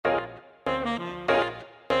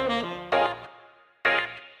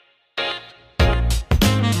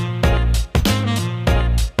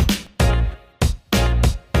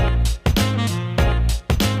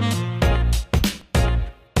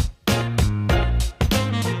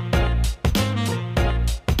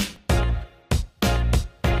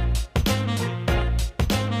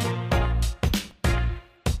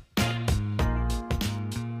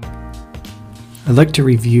I'd like to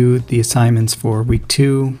review the assignments for Week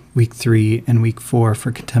 2, Week 3, and Week 4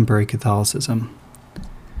 for Contemporary Catholicism.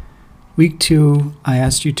 Week 2, I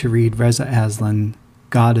asked you to read Reza Aslan,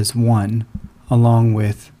 God is One, along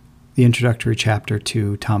with the introductory chapter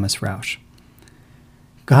to Thomas Rausch.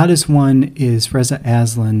 God is One is Reza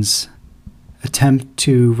Aslan's attempt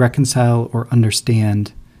to reconcile or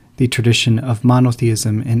understand the tradition of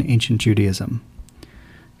monotheism in ancient Judaism.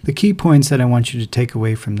 The key points that I want you to take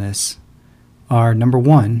away from this are, number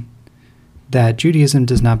one, that Judaism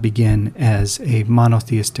does not begin as a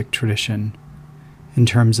monotheistic tradition in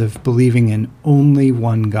terms of believing in only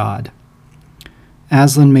one God.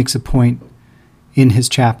 Aslan makes a point in his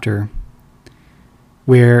chapter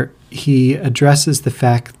where he addresses the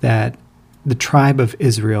fact that the tribe of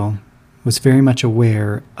Israel was very much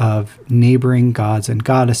aware of neighboring gods and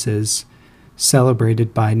goddesses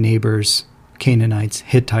celebrated by neighbors, Canaanites,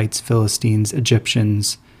 Hittites, Philistines,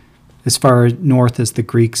 Egyptians, as far north as the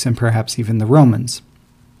Greeks and perhaps even the Romans,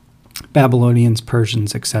 Babylonians,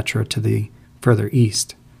 Persians, etc., to the further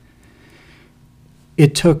east.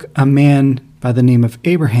 It took a man by the name of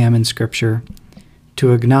Abraham in Scripture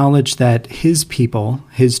to acknowledge that his people,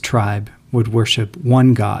 his tribe, would worship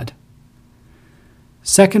one God.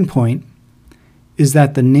 Second point is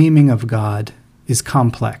that the naming of God is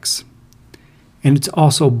complex, and it's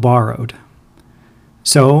also borrowed.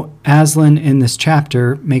 So Aslan in this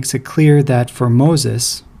chapter makes it clear that for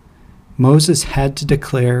Moses had to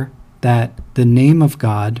declare that the name of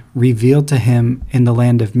God revealed to him in the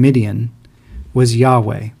land of Midian was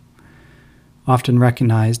Yahweh, often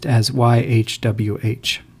recognized as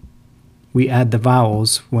YHWH. We add the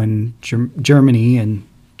vowels when Germany and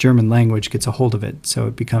German language gets a hold of it, so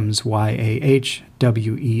it becomes YAHWEH.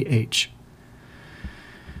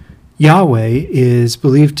 Yahweh is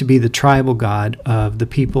believed to be the tribal god of the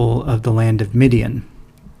people of the land of Midian.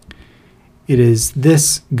 It is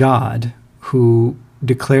this God who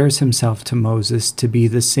declares himself to Moses to be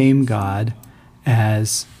the same God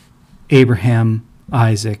as Abraham,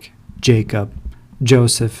 Isaac, Jacob,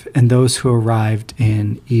 Joseph, and those who arrived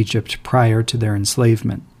in Egypt prior to their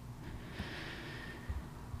enslavement.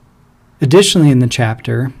 Additionally, in the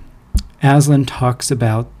chapter, Aslan talks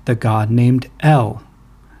about the God named El,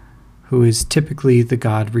 who is typically the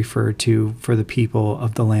God referred to for the people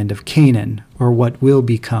of the land of Canaan, or what will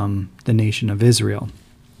become the nation of Israel.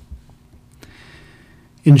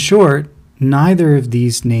 In short, neither of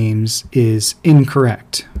these names is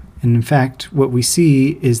incorrect. And in fact, what we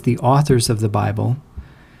see is the authors of the Bible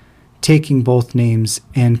taking both names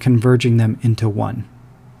and converging them into one.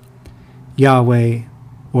 Yahweh,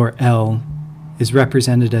 or El, is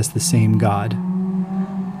represented as the same God.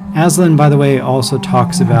 Aslan, by the way, also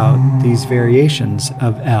talks about these variations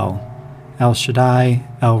of El Shaddai,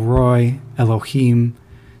 El Roy, Elohim.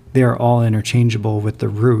 They are all interchangeable with the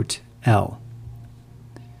root El.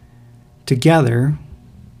 Together,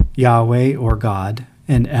 Yahweh, or God,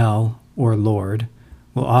 and El, or Lord,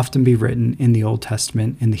 will often be written in the Old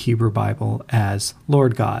Testament in the Hebrew Bible as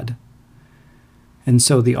Lord God. And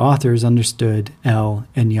so the authors understood El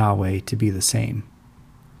and Yahweh to be the same.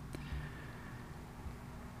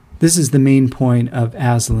 This is the main point of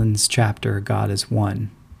Aslan's chapter, God is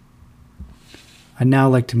One. I'd now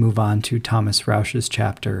like to move on to Thomas Rausch's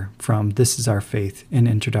chapter from This is Our Faith, an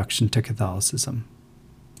Introduction to Catholicism.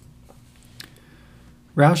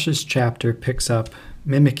 Rausch's chapter picks up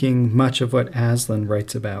mimicking much of what Aslan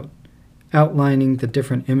writes about, outlining the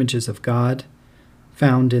different images of God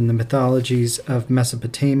found in the mythologies of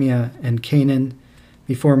Mesopotamia and Canaan,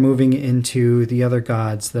 before moving into the other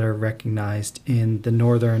gods that are recognized in the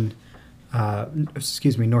North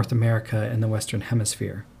America and the Western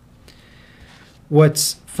Hemisphere.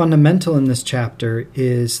 What's fundamental in this chapter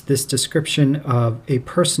is this description of a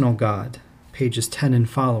personal God, pages 10 and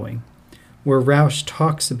following, where Rausch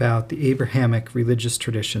talks about the Abrahamic religious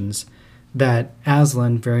traditions that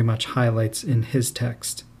Aslan very much highlights in his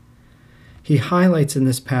text. He highlights in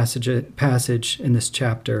this passage in this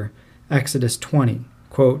chapter, Exodus 20,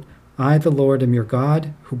 quote, I, the Lord, am your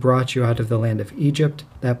God, who brought you out of the land of Egypt,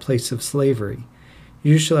 that place of slavery.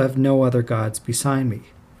 You shall have no other gods beside me.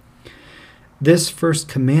 This first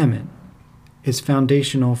commandment is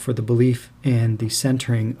foundational for the belief and the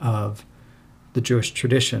centering of the Jewish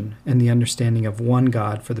tradition and the understanding of one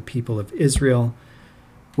God for the people of Israel,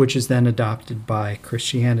 which is then adopted by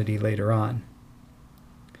Christianity later on.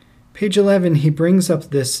 Page 11, he brings up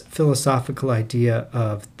this philosophical idea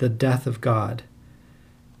of the death of God.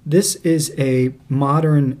 This is a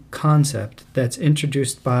modern concept that's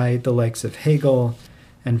introduced by the likes of Hegel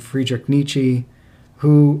and Friedrich Nietzsche,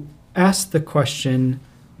 who asked the question,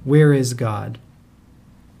 where is God?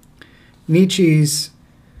 Nietzsche's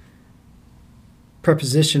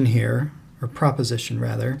proposition here,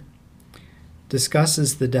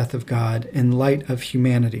 discusses the death of God in light of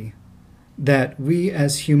humanity, that we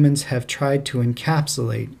as humans have tried to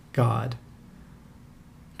encapsulate God,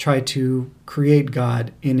 try to create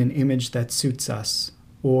God in an image that suits us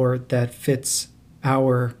or that fits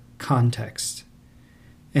our context.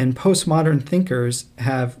 And postmodern thinkers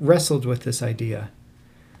have wrestled with this idea.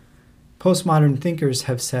 Postmodern thinkers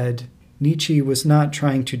have said Nietzsche was not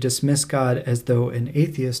trying to dismiss God as though an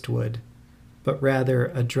atheist would, but rather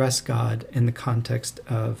address God in the context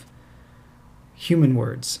of human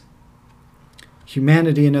words.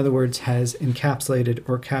 Humanity, in other words, has encapsulated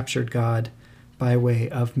or captured God by way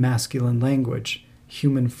of masculine language,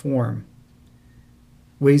 human form,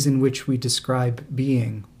 ways in which we describe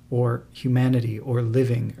being or humanity or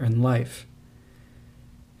living and life.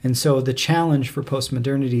 And so the challenge for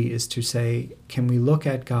postmodernity is to say, can we look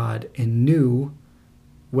at God in new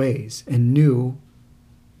ways, in new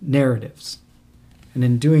narratives? And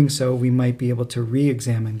in doing so, we might be able to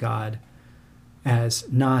re-examine God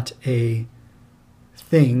as not a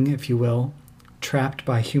thing, if you will, trapped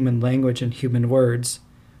by human language and human words,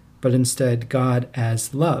 but instead God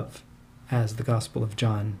as love, as the Gospel of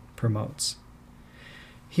John promotes.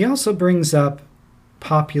 He also brings up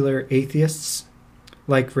popular atheists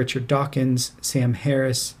like Richard Dawkins, Sam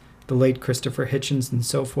Harris, the late Christopher Hitchens, and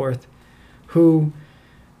so forth, who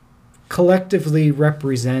collectively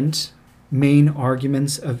represent main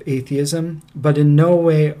arguments of atheism, but in no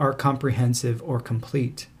way are comprehensive or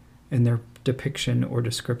complete in their depiction or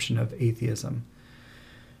description of atheism.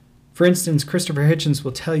 For instance, Christopher Hitchens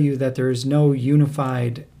will tell you that there is no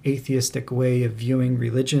unified atheistic way of viewing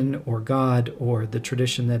religion or God or the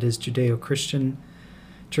tradition that is Judeo-Christian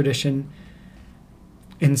tradition.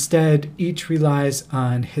 Instead, each relies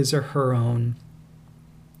on his or her own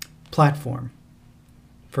platform.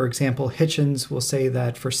 For example, Hitchens will say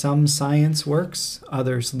that for some science works,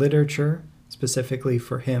 others literature, specifically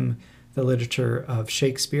for him the literature of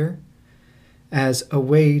Shakespeare, as a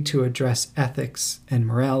way to address ethics and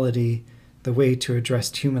morality, the way to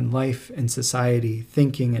address human life and society,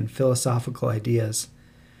 thinking and philosophical ideas.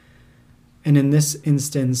 And in this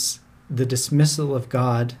instance, the dismissal of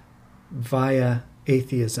God via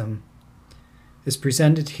atheism is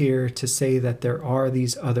presented here to say that there are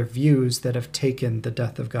these other views that have taken the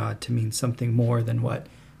death of God to mean something more than what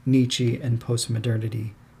Nietzsche and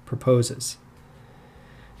postmodernity proposes.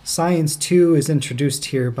 Science, too, is introduced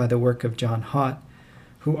here by the work of John Haught,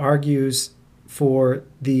 who argues for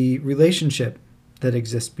the relationship that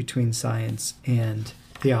exists between science and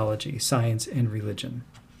theology, science and religion.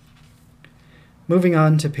 Moving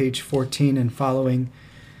on to page 14 and following,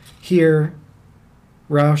 here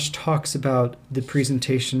Rausch talks about the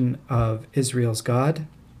presentation of Israel's God,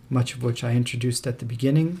 much of which I introduced at the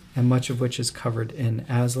beginning, and much of which is covered in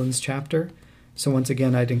Aslan's chapter. So once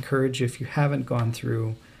again, I'd encourage you, if you haven't gone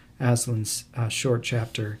through Aslan's short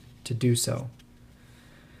chapter, to do so.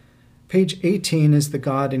 Page 18 is the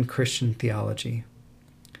God in Christian theology.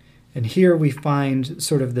 And here we find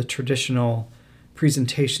sort of the traditional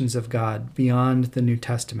presentations of God beyond the New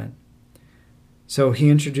Testament. So he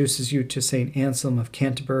introduces you to St. Anselm of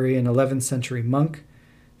Canterbury, an 11th century monk,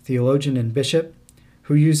 theologian, and bishop,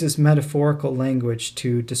 who uses metaphorical language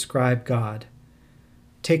to describe God,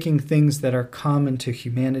 taking things that are common to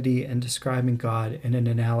humanity and describing God in an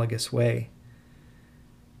analogous way.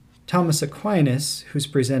 Thomas Aquinas, who's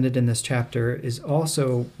presented in this chapter, is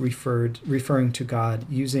also referring to God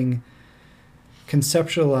using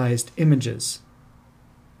conceptualized images,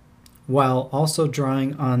 while also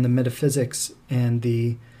drawing on the metaphysics and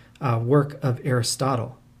the work of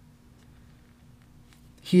Aristotle.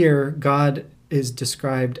 Here, God is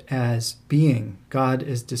described as being. God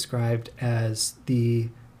is described as the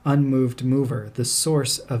unmoved mover, the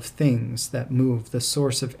source of things that move, the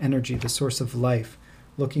source of energy, the source of life.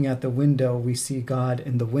 Looking at the window, we see God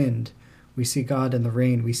in the wind. We see God in the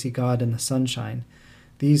rain. We see God in the sunshine.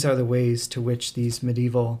 These are the ways to which these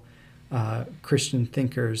medieval Christian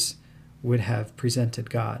thinkers would have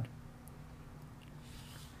presented God.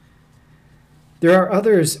 There are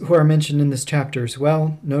others who are mentioned in this chapter as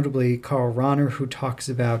well, notably Karl Rahner, who talks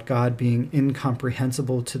about God being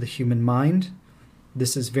incomprehensible to the human mind.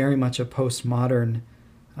 This is very much a postmodern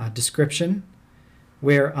description,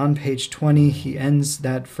 where on page 20 he ends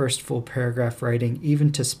that first full paragraph writing,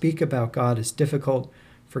 "Even to speak about God is difficult,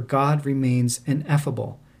 for God remains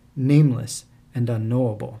ineffable, nameless, and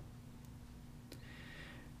unknowable."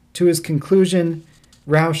 To his conclusion,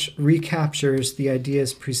 Rausch recaptures the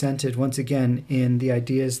ideas presented once again in the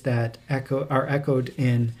ideas that are echoed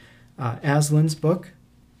in Aslan's book,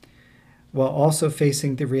 while also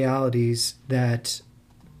facing the realities that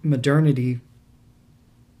modernity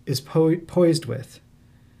is poised with.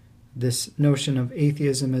 This notion of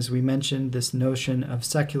atheism, as we mentioned, this notion of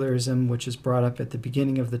secularism, which is brought up at the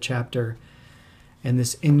beginning of the chapter, and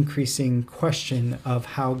this increasing question of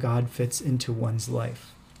how God fits into one's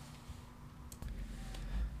life.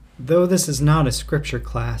 Though this is not a scripture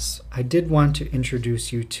class, I did want to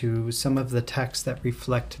introduce you to some of the texts that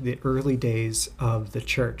reflect the early days of the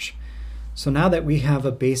church. So now that we have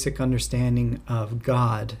a basic understanding of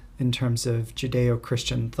God in terms of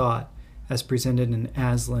Judeo-Christian thought, as presented in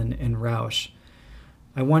Aslan and Rausch,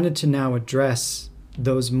 I wanted to now address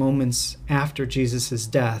those moments after Jesus'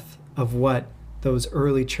 death of what those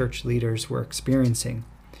early church leaders were experiencing.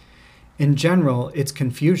 In general, it's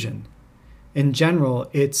confusion. In general,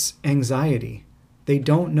 it's anxiety. They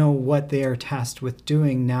don't know what they are tasked with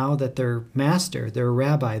doing now that their master, their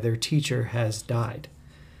rabbi, their teacher has died.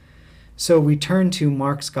 So we turn to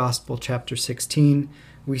Mark's Gospel, chapter 16.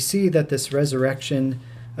 We see that this resurrection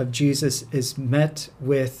of Jesus is met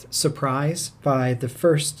with surprise by the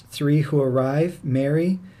first three who arrive,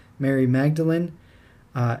 Mary Magdalene,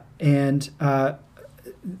 and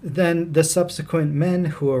then the subsequent men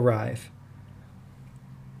who arrive.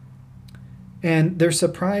 And they're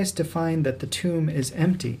surprised to find that the tomb is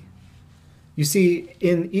empty. You see,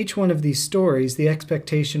 in each one of these stories, the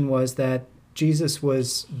expectation was that Jesus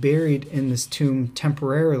was buried in this tomb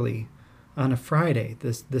temporarily on a Friday,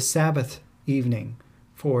 the Sabbath evening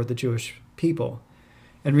for the Jewish people.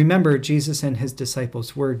 And remember, Jesus and his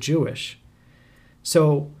disciples were Jewish.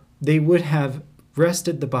 So they would have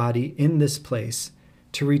rested the body in this place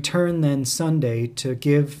to return then Sunday to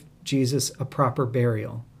give Jesus a proper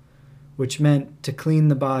burial, which meant to clean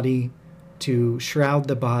the body, to shroud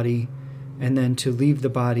the body, and then to leave the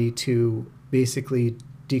body to basically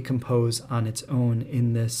decompose on its own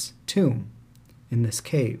in this tomb, in this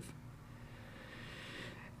cave.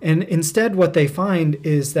 And instead what they find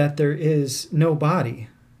is that there is no body,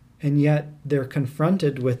 and yet they're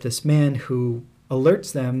confronted with this man who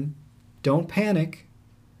alerts them, don't panic,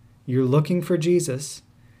 you're looking for Jesus.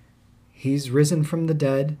 He's risen from the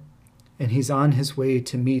dead, and he's on his way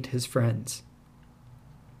to meet his friends.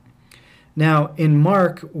 Now, in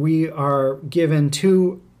Mark, we are given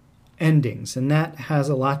two endings, and that has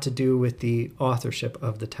a lot to do with the authorship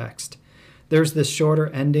of the text. There's this shorter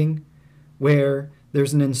ending where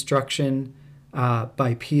there's an instruction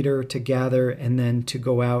by Peter to gather and then to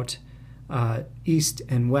go out east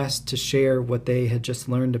and west to share what they had just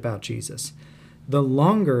learned about Jesus. The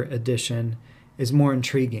longer edition is more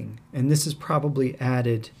intriguing, and this is probably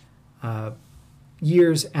added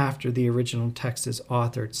years after the original text is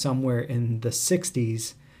authored, somewhere in the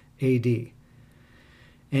 60s AD.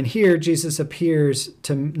 And here Jesus appears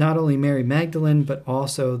to not only Mary Magdalene, but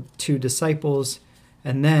also two disciples,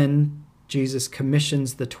 and then Jesus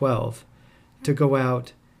commissions the 12 to go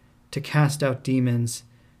out, to cast out demons,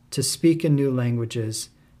 to speak in new languages,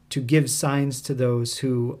 to give signs to those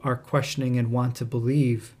who are questioning and want to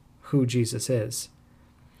believe who Jesus is.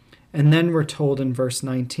 And then we're told in verse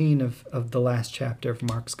 19 of the last chapter of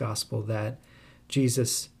Mark's Gospel that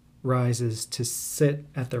Jesus rises to sit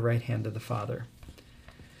at the right hand of the Father.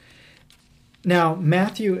 Now,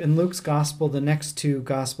 Matthew and Luke's Gospel, the next two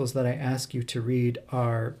Gospels that I ask you to read,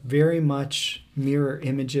 are very much mirror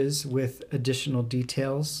images with additional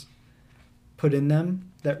details put in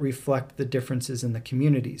them that reflect the differences in the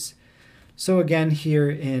communities. So again, here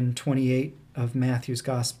in 28 of Matthew's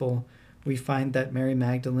Gospel, we find that Mary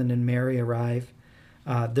Magdalene and Mary arrive.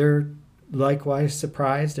 They're likewise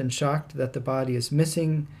surprised and shocked that the body is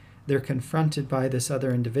missing. They're confronted by this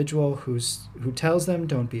other individual who tells them,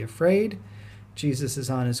 don't be afraid. Jesus is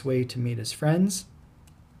on his way to meet his friends.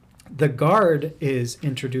 The guard is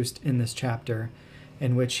introduced in this chapter,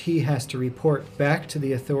 in which he has to report back to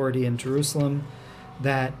the authority in Jerusalem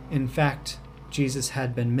that, in fact, Jesus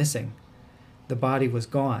had been missing. The body was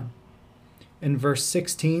gone. In verse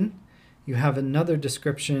 16, you have another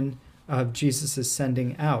description of Jesus'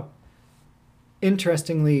 sending out.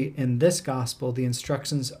 Interestingly, in this gospel, the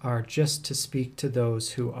instructions are just to speak to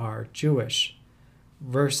those who are Jewish,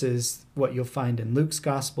 versus what you'll find in Luke's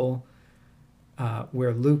gospel,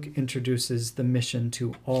 where Luke introduces the mission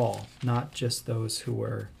to all, not just those who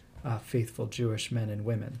were faithful Jewish men and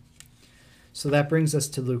women. So that brings us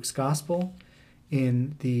to Luke's gospel.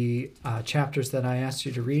 In the chapters that I asked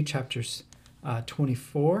you to read, chapters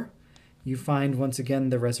 24, you find once again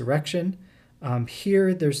the resurrection.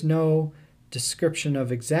 Here there's no description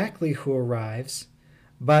of exactly who arrives,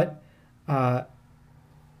 but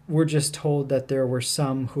we're just told that there were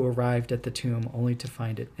some who arrived at the tomb only to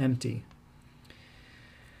find it empty.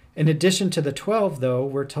 In addition to the 12, though,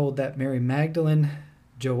 we're told that Mary Magdalene,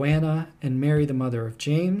 Joanna, and Mary, the mother of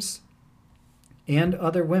James, and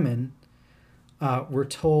other women were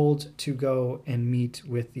told to go and meet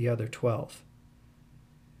with the other 12.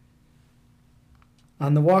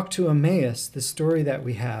 On the walk to Emmaus, the story that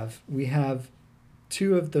we have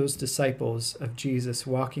two of those disciples of Jesus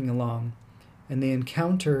walking along, and they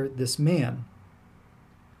encounter this man.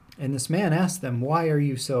 And this man asks them, "Why are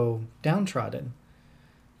you so downtrodden?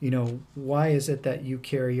 Why is it that you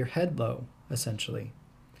carry your head low?" essentially.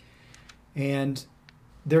 And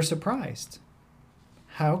they're surprised.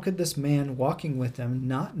 How could this man walking with them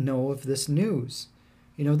not know of this news?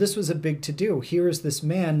 This was a big to-do. Here is this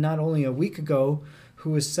man not only a week ago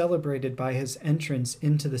who was celebrated by his entrance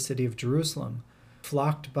into the city of Jerusalem,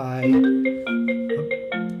 flocked by,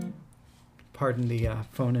 pardon the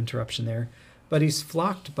phone interruption there, but he's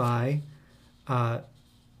flocked by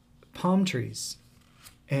palm trees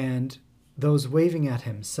and those waving at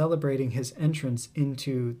him, celebrating his entrance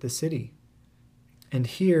into the city. And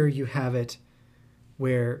here you have it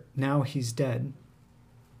where now he's dead.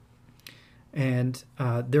 And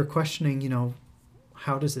they're questioning,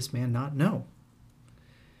 how does this man not know?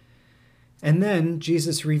 And then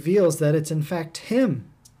Jesus reveals that it's in fact him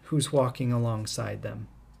who's walking alongside them.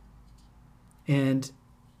 And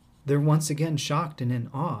they're once again shocked and in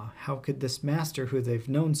awe. How could this master who they've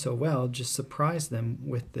known so well just surprise them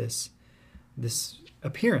with this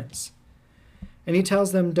appearance? And he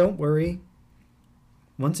tells them, "Don't worry.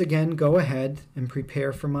 Once again, go ahead and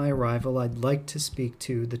prepare for my arrival. I'd like to speak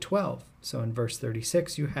to the 12. So in verse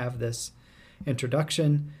 36, you have this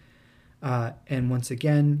introduction. And once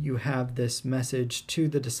again, you have this message to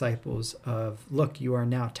the disciples of, look, you are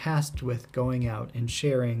now tasked with going out and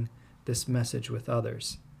sharing this message with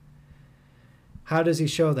others. How does he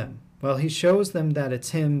show them? Well, he shows them that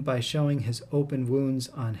it's him by showing his open wounds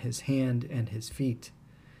on his hand and his feet.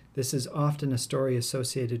 This is often a story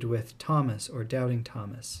associated with Thomas or doubting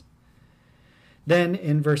Thomas. Then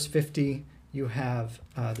in verse 50, you have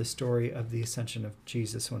the story of the ascension of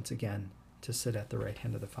Jesus once again to sit at the right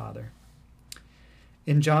hand of the Father.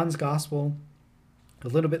 In John's Gospel, a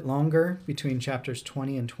little bit longer, between chapters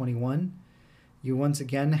 20 and 21, you once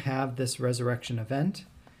again have this resurrection event.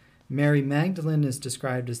 Mary Magdalene is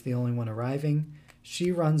described as the only one arriving.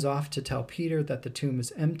 She runs off to tell Peter that the tomb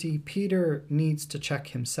is empty. Peter needs to check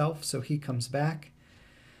himself, so he comes back.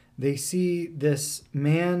 They see this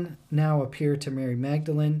man now appear to Mary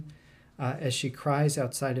Magdalene as she cries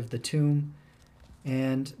outside of the tomb.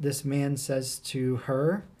 And this man says to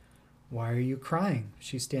her, "Why are you crying?"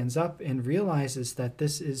 She stands up and realizes that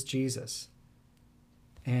this is Jesus.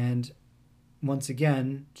 And once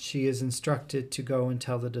again, she is instructed to go and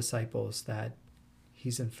tell the disciples that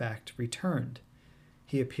he's in fact returned.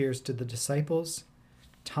 He appears to the disciples.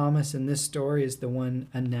 Thomas in this story is the one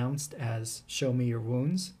announced as, "Show me your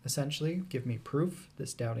wounds," essentially. "Give me proof,"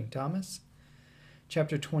 this doubting Thomas.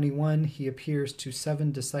 Chapter 21, he appears to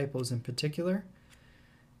 7 disciples in particular.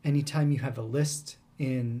 Anytime you have a list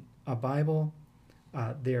in a Bible,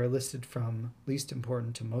 they are listed from least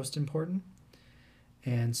important to most important.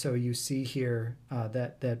 And so you see here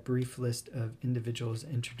that brief list of individuals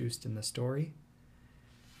introduced in the story.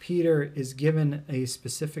 Peter is given a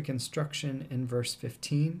specific instruction in verse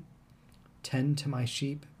 15, "Tend to my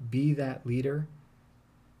sheep, be that leader."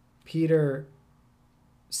 Peter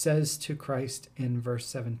says to Christ in verse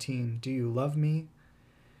 17, "Do you love me?"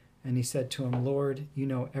 And he said to him, "Lord, you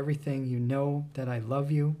know everything. You know that I love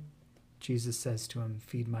you." Jesus says to him,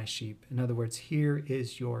 "Feed my sheep." In other words, here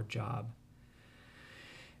is your job.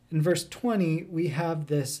 In verse 20, we have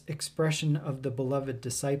this expression of the beloved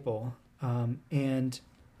disciple, and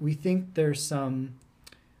we think there's some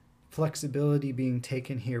flexibility being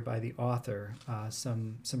taken here by the author,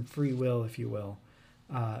 some free will, if you will,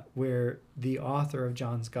 where the author of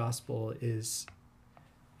John's Gospel is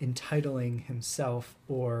entitling himself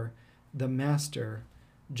or the master,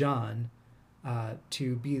 John,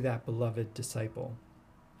 to be that beloved disciple.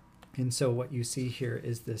 And so what you see here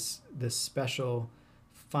is this special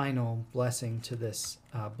final blessing to this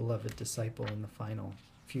beloved disciple in the final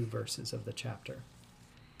few verses of the chapter.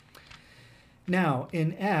 Now,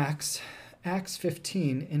 in Acts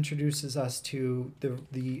 15 introduces us to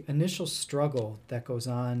the initial struggle that goes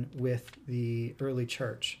on with the early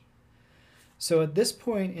church. So at this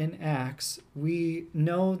point in Acts, we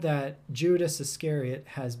know that Judas Iscariot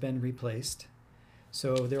has been replaced.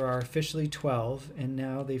 So there are officially 12, and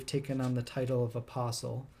now they've taken on the title of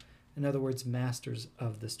apostle. In other words, masters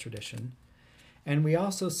of this tradition. And we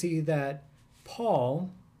also see that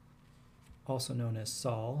Paul, also known as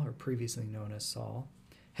Saul, or previously known as Saul,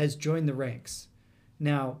 has joined the ranks.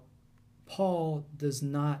 Now, Paul does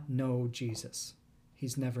not know Jesus.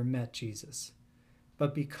 He's never met Jesus.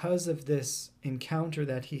 But because of this encounter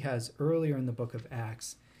that he has earlier in the book of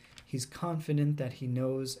Acts, he's confident that he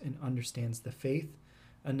knows and understands the faith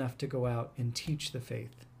enough to go out and teach the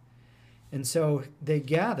faith. And so they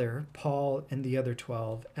gather, Paul and the other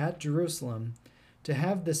 12, at Jerusalem to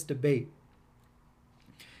have this debate.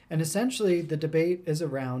 And essentially, the debate is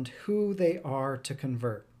around who they are to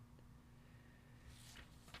convert.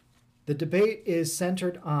 The debate is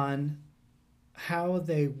centered on how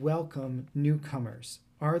they welcome newcomers.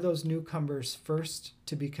 Are those newcomers first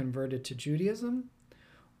to be converted to Judaism,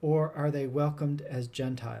 or are they welcomed as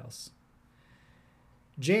Gentiles?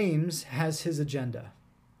 James has his agenda.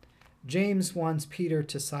 James wants Peter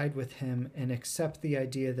to side with him and accept the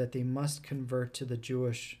idea that they must convert to the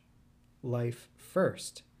Jewish life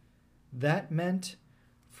first. That meant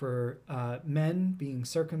for men being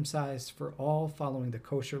circumcised, for all following the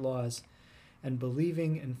kosher laws, and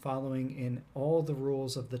believing and following in all the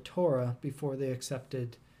rules of the Torah before they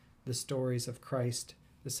accepted the stories of Christ,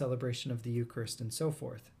 the celebration of the Eucharist, and so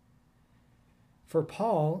forth. For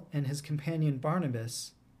Paul and his companion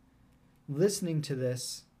Barnabas, listening to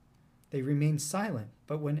this, they remain silent,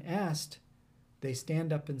 but when asked, they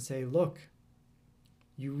stand up and say, look,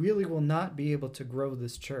 you really will not be able to grow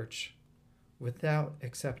this church without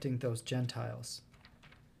accepting those Gentiles.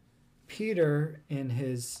 Peter, in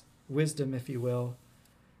his wisdom, if you will,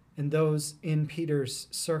 and those in Peter's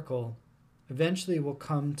circle eventually will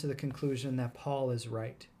come to the conclusion that Paul is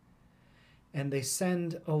right. And they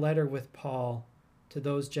send a letter with Paul to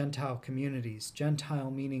those Gentile communities,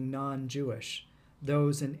 Gentile meaning non-Jewish,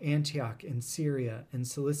 those in Antioch, in Syria, in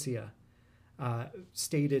Cilicia,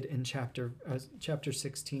 stated in chapter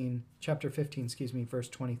 15, verse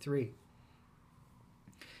 23.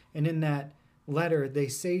 And in that letter, they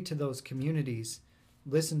say to those communities,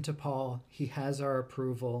 listen to Paul, he has our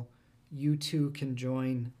approval. You too can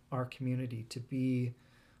join our community to be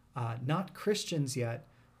not Christians yet,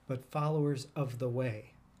 but followers of the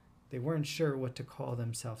way. They weren't sure what to call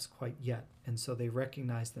themselves quite yet, and so they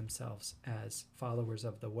recognized themselves as followers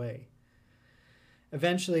of the way.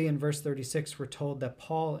 Eventually, in verse 36, we're told that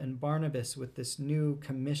Paul and Barnabas, with this new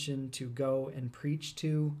commission to go and preach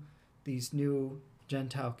to these new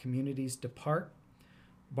Gentile communities, depart.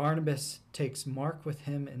 Barnabas takes Mark with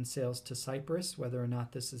him and sails to Cyprus. Whether or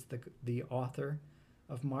not this is the author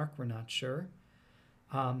of Mark, we're not sure.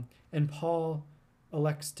 And Paul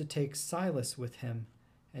elects to take Silas with him,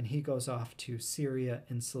 and he goes off to Syria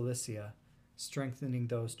and Cilicia, strengthening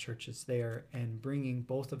those churches there and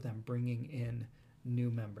both of them bringing in new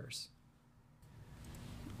members.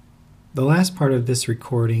 The last part of this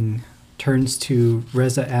recording turns to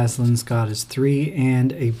Reza Aslan's God is Three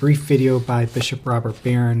and a brief video by Bishop Robert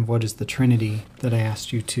Barron, What is the Trinity, that I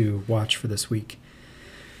asked you to watch for this week.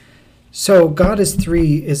 So God is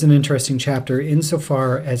Three is an interesting chapter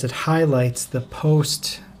insofar as it highlights the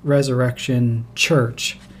post-resurrection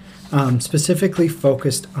church, specifically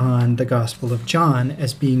focused on the Gospel of John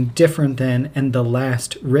as being different than and the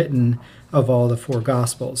last written of all the four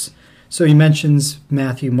Gospels. So he mentions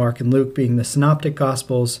Matthew, Mark, and Luke being the synoptic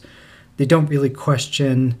Gospels. They don't really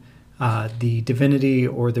question the divinity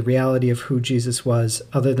or the reality of who Jesus was,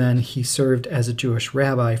 other than he served as a Jewish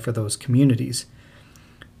rabbi for those communities.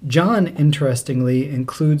 John, interestingly,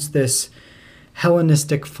 includes this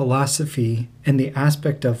Hellenistic philosophy and the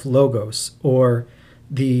aspect of logos, or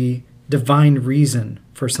the divine reason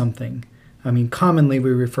for something. I mean, commonly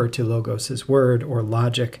we refer to logos as word or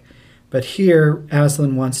logic, but here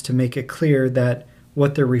Aslan wants to make it clear that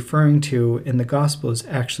what they're referring to in the gospel is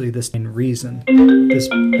actually this reason, this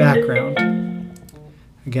background.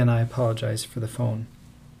 Again, I apologize for the phone.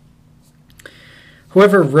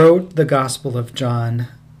 Whoever wrote the Gospel of John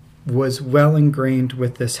was well ingrained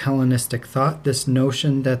with this Hellenistic thought, this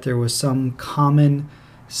notion that there was some common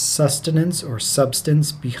sustenance or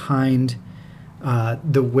substance behind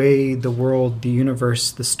the way the world, the universe,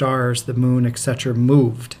 the stars, the moon, etc.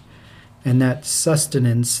 moved. And that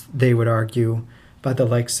sustenance, they would argue, by the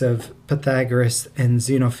likes of Pythagoras and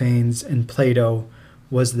Xenophanes and Plato,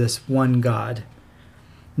 was this one God.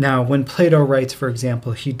 Now, when Plato writes, for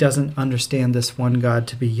example, he doesn't understand this one God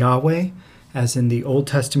to be Yahweh, as in the Old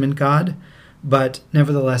Testament God, but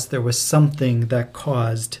nevertheless there was something that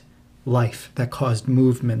caused life, that caused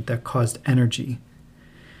movement, that caused energy.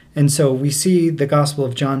 And so we see the Gospel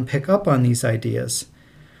of John pick up on these ideas.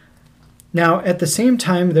 Now, at the same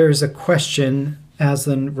time, there is a question,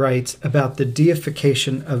 Aslan writes, about the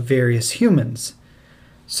deification of various humans.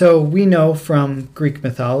 So we know from Greek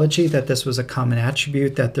mythology that this was a common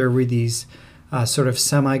attribute, that there were these sort of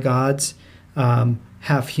semi-gods.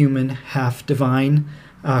 half human, half divine,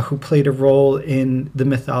 who played a role in the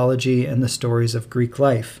mythology and the stories of Greek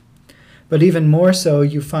life. But even more so,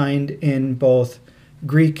 you find in both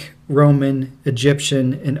Greek, Roman,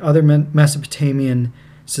 Egyptian, and other Mesopotamian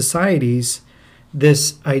societies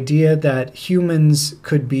this idea that humans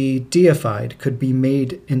could be deified, could be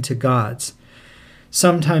made into gods.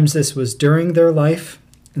 Sometimes this was during their life,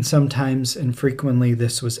 and sometimes and frequently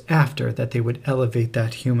this was after, that they would elevate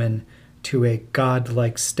that human to a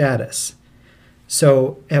godlike status.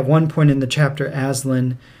 So at one point in the chapter,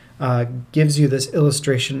 Aslan gives you this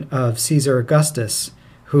illustration of Caesar Augustus,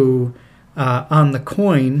 who on the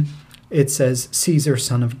coin it says Caesar,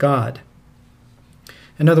 son of God.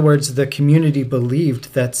 In other words, the community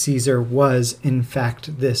believed that Caesar was in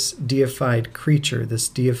fact this deified creature, this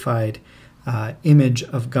deified image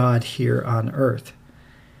of God here on earth.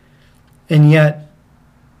 And yet,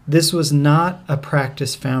 this was not a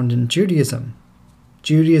practice found in Judaism.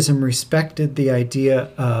 Judaism respected the idea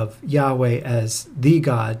of Yahweh as the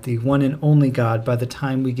God, the one and only God, by the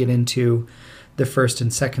time we get into the 1st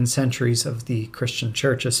and 2nd centuries of the Christian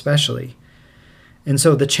church especially. And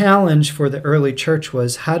so the challenge for the early church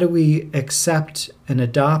was, how do we accept and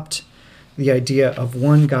adopt the idea of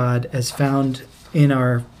one God as found in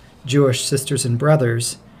our Jewish sisters and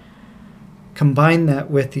brothers, combine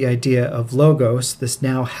that with the idea of Logos, this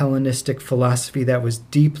now Hellenistic philosophy that was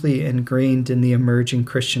deeply ingrained in the emerging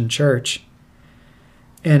Christian church,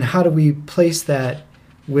 and how do we place that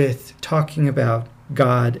with talking about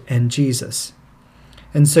God and Jesus?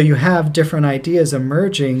 And so you have different ideas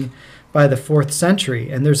emerging by the 4th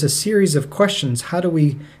century, and there's a series of questions. How do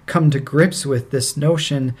we come to grips with this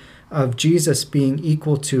notion of Jesus being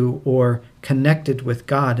equal to or connected with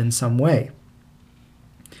God in some way?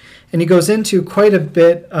 And he goes into quite a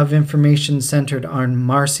bit of information centered on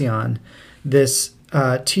Marcion, this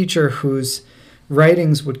teacher whose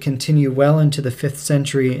writings would continue well into the 5th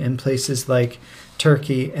century in places like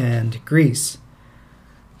Turkey and Greece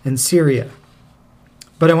and Syria.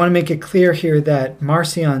 But I want to make it clear here that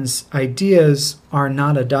Marcion's ideas are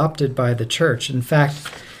not adopted by the church. In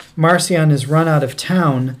fact, Marcion is run out of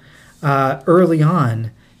town early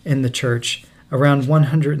on in the church, around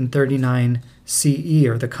 139 CE,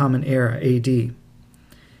 or the Common Era, AD.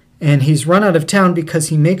 And he's run out of town because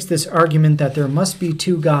he makes this argument that there must be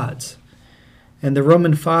two gods. And the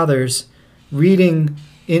Roman fathers, reading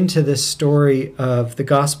into this story of the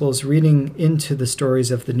Gospels, reading into the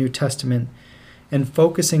stories of the New Testament, and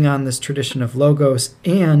focusing on this tradition of Logos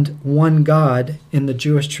and one God in the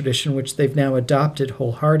Jewish tradition, which they've now adopted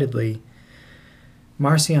wholeheartedly,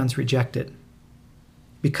 Marcion's rejected.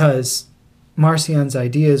 Because Marcion's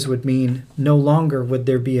ideas would mean no longer would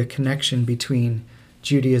there be a connection between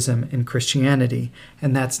Judaism and Christianity.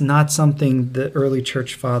 And that's not something the early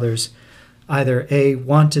church fathers either A,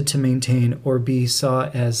 wanted to maintain, or B, saw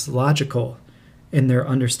as logical in their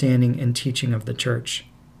understanding and teaching of the church.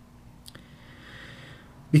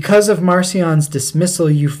 Because of Marcion's dismissal,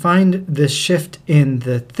 you find this shift in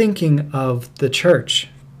the thinking of the church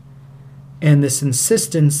and this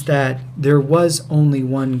insistence that there was only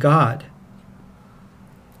one God.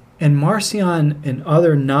 And Marcion and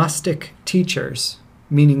other Gnostic teachers,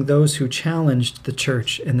 meaning those who challenged the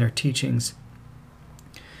church in their teachings,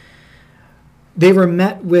 they were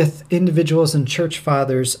met with individuals and church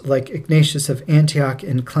fathers like Ignatius of Antioch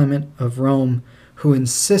and Clement of Rome, who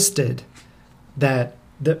insisted that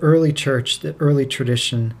the early church, the early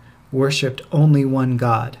tradition, worshipped only one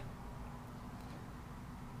God.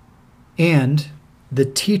 And the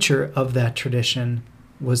teacher of that tradition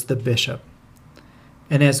was the bishop.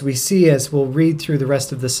 And as we see, as we'll read through the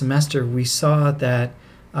rest of the semester, we saw that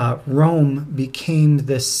Rome became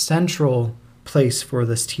this central place for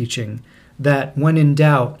this teaching, that when in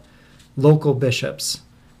doubt, local bishops,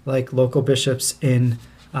 like local bishops in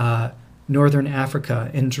northern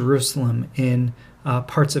Africa, in Jerusalem, in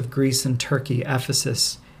parts of Greece and Turkey,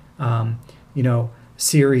 Ephesus,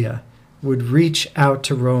 Syria, would reach out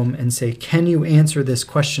to Rome and say, can you answer this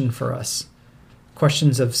question for us?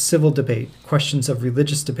 Questions of civil debate, questions of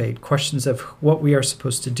religious debate, questions of what we are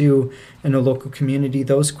supposed to do in a local community.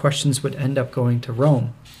 Those questions would end up going to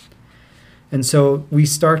Rome. And so we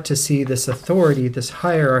start to see this authority, this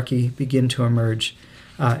hierarchy begin to emerge,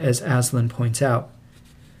 as Aslan points out.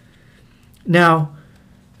 Now,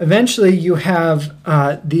 eventually you have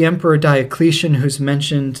the Emperor Diocletian, who's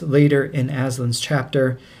mentioned later in Aslan's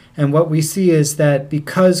chapter. And what we see is that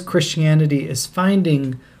because Christianity is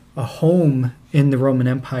finding a home in the Roman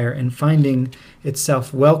Empire and finding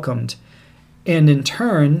itself welcomed, and in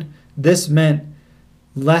turn, this meant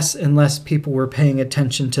less and less people were paying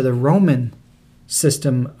attention to the Roman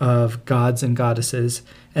system of gods and goddesses,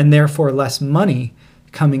 and therefore less money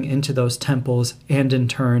coming into those temples and in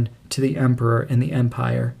turn to the emperor and the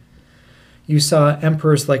empire. You saw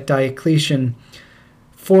emperors like Diocletian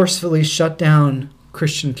forcefully shut down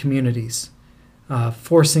Christian communities,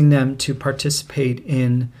 forcing them to participate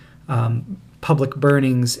in public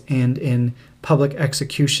burnings and in public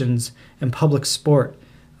executions and public sport.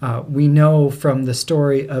 We know from the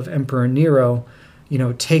story of Emperor Nero,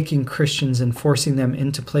 taking Christians and forcing them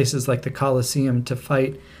into places like the Colosseum to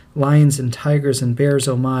fight lions and tigers and bears,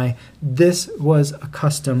 oh my. This was a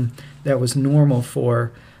custom that was normal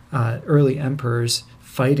for early emperors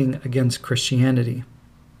fighting against Christianity.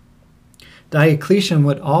 Diocletian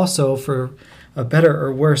would also, for a better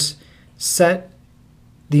or worse, set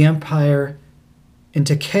the empire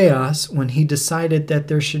into chaos when he decided that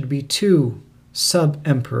there should be two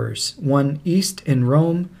sub-emperors, one east in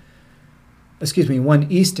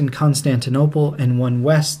Constantinople and one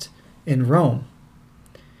west in Rome.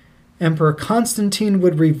 Emperor Constantine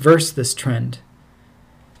would reverse this trend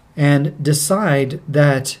and decide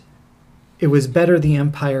that it was better the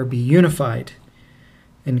empire be unified.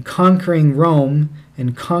 In conquering Rome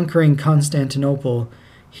and conquering Constantinople,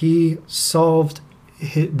 he solved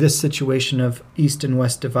this situation of east and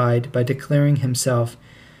west divide by declaring himself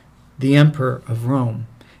the emperor of Rome,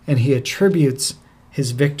 and he attributes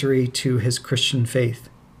his victory to his Christian faith.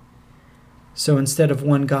 So instead of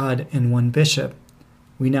one God and one bishop,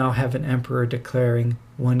 we now have an emperor declaring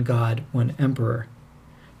one God, one emperor.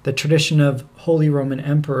 The tradition of Holy Roman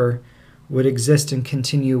Emperor would exist and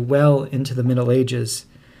continue well into the Middle Ages,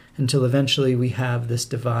 until eventually we have this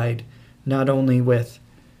divide not only with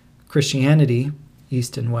Christianity,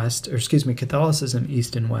 East and West, Catholicism,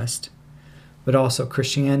 East and West, but also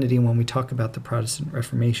Christianity when we talk about the Protestant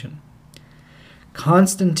Reformation.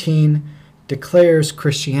 Constantine declares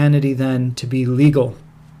Christianity then to be legal,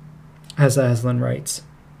 as Aslan writes,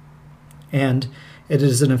 and it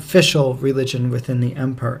is an official religion within the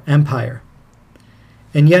empire.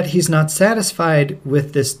 And yet he's not satisfied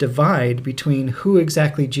with this divide between who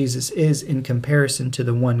exactly Jesus is in comparison to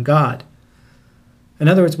the one God. In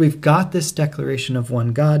other words, we've got this declaration of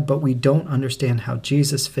one God, but we don't understand how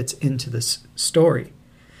Jesus fits into this story.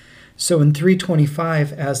 So in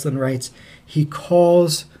 325, Aslan writes, he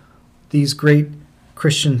calls these great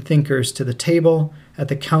Christian thinkers to the table at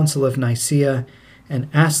the Council of Nicaea and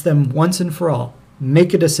asks them once and for all,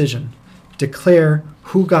 make a decision, declare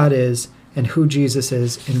who God is and who Jesus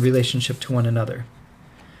is in relationship to one another.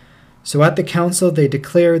 So at the council, they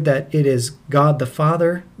declared that it is God the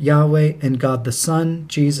Father, Yahweh, and God the Son,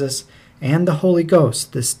 Jesus, and the Holy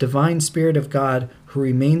Ghost, this divine Spirit of God who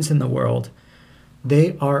remains in the world.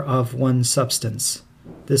 They are of one substance.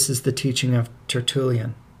 This is the teaching of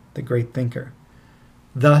Tertullian, the great thinker.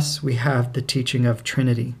 Thus, we have the teaching of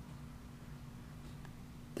Trinity.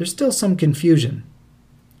 There's still some confusion,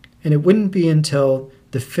 and it wouldn't be until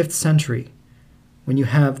the 5th century when you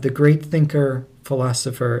have the great thinker,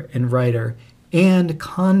 philosopher, and writer, and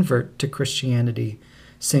convert to Christianity,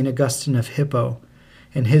 St. Augustine of Hippo,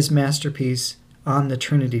 and his masterpiece on the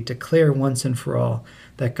Trinity declare once and for all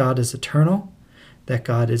that God is eternal, that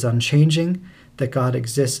God is unchanging, that God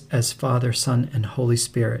exists as Father, Son, and Holy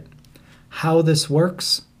Spirit. How this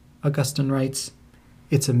works, Augustine writes,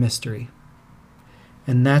 it's a mystery.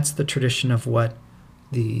 And that's the tradition of what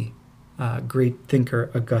the great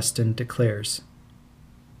thinker Augustine declares.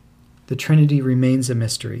 The Trinity remains a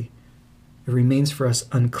mystery. It remains for us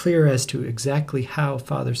unclear as to exactly how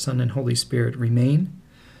Father, Son, and Holy Spirit remain,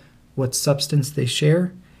 what substance they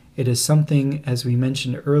share. It is something, as we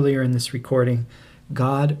mentioned earlier in this recording,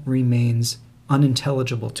 God remains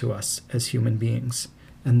unintelligible to us as human beings,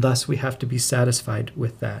 and thus we have to be satisfied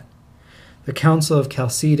with that. The Council of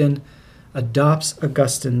Chalcedon adopts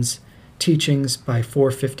Augustine's teachings by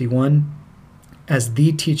 451 as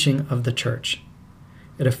the teaching of the Church.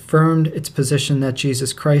 It affirmed its position that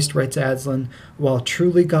Jesus Christ, writes Aslan, while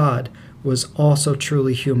truly God, was also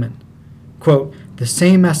truly human. Quote, the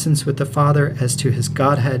same essence with the Father as to his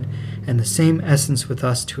Godhead, and the same essence with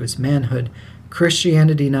us to his manhood,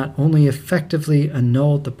 Christianity not only effectively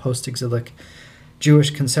annulled the post-exilic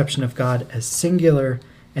Jewish conception of God as singular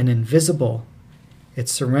and invisible, it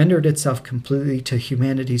surrendered itself completely to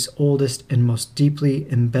humanity's oldest and most deeply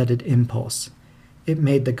embedded impulse. It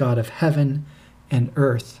made the God of heaven and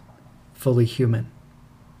earth fully human.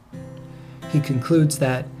 He concludes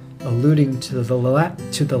that, alluding to the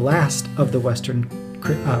last of the Western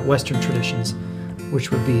traditions,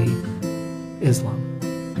 which would be Islam.